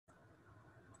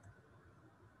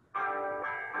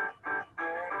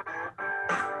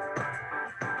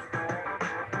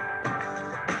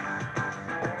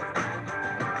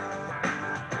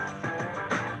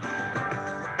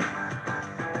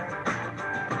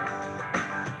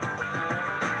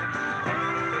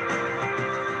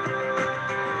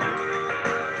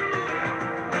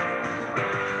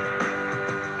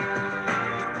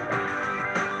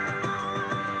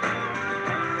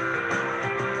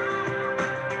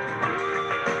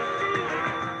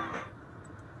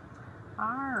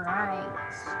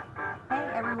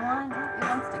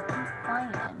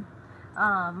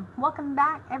Welcome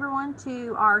back, everyone,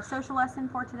 to our social lesson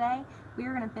for today. We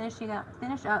are going to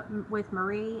finish up with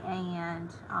Marie and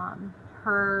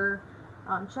her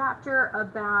chapter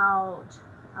about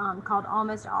called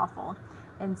Almost Awful.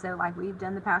 And so, like we've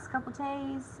done the past couple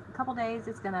days,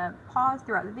 it's going to pause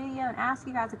throughout the video and ask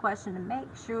you guys a question to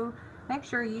make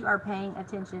sure you are paying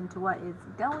attention to what is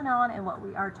going on and what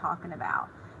we are talking about.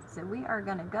 So we are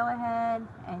going to go ahead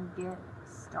and get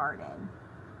started.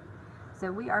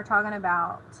 So we are talking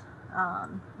about,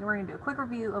 we're going to do a quick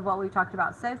review of what we've talked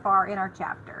about so far in our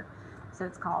chapter. So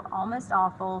it's called Almost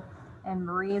Awful, and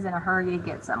Marie is in a hurry to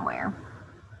get somewhere.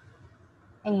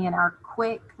 And our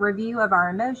quick review of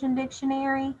our emotion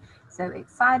dictionary. So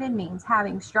excited means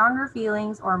having stronger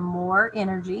feelings or more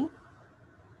energy.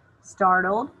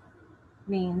 Startled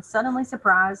means suddenly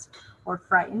surprised or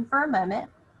frightened for a moment.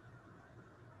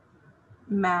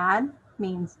 Mad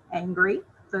means angry.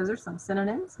 Those are some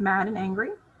synonyms, mad and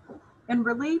angry. And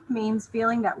relief means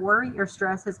feeling that worry or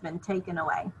stress has been taken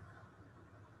away.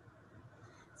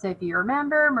 So if you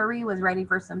remember, Marie was ready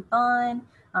for some fun.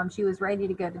 She was ready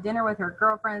to go to dinner with her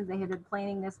girlfriends. They had been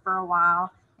planning this for a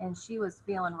while, and she was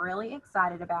feeling really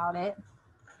excited about it.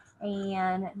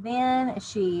 And then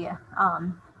she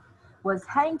was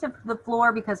heading to the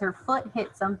floor because her foot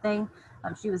hit something.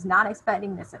 She was not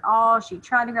expecting this at all. She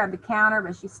tried to grab the counter,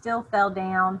 but she still fell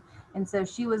down. And so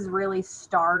she was really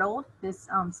startled. This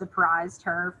surprised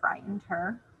her, frightened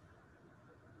her.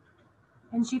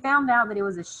 And she found out that it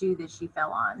was a shoe that she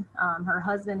fell on. Her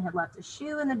husband had left a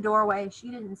shoe in the doorway. She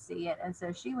didn't see it. And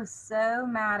so she was so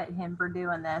mad at him for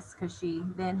doing this because she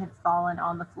then had fallen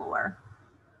on the floor.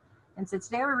 And so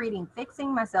today we're reading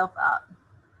Fixing Myself Up.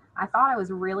 I thought I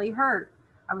was really hurt.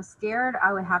 I was scared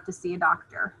I would have to see a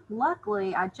doctor.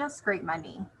 Luckily, I just scraped my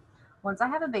knee. Once I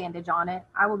have a bandage on it,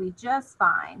 I will be just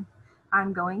fine.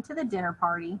 I'm going to the dinner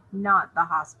party, not the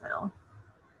hospital.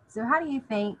 So how do you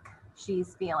think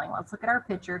she's feeling? Let's look at our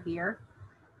picture here.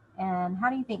 And how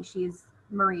do you think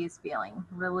Marie is feeling?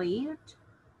 Relieved,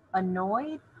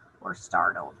 annoyed, or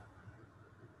startled?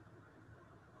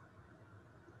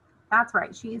 That's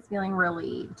right, she is feeling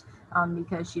relieved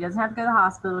because she doesn't have to go to the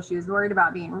hospital. She was worried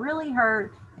about being really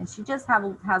hurt, and she just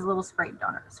has a little scrape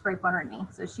on her knee.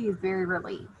 So she is very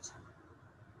relieved.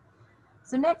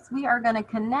 So next we are going to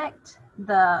connect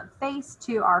the face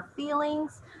to our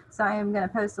feelings. So I am going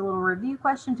to post a little review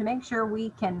question to make sure we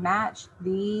can match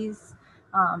these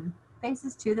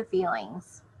faces to the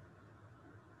feelings.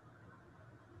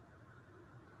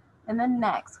 And then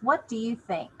next, what do you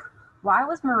think? Why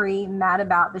was Marie mad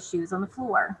about the shoes on the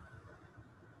floor?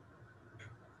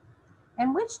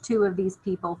 And which two of these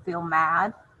people feel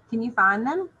mad? Can you find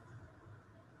them?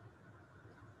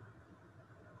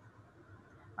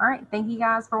 All right, thank you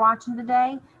guys for watching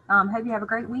today. Hope you have a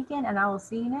great weekend, and I will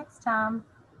see you next time.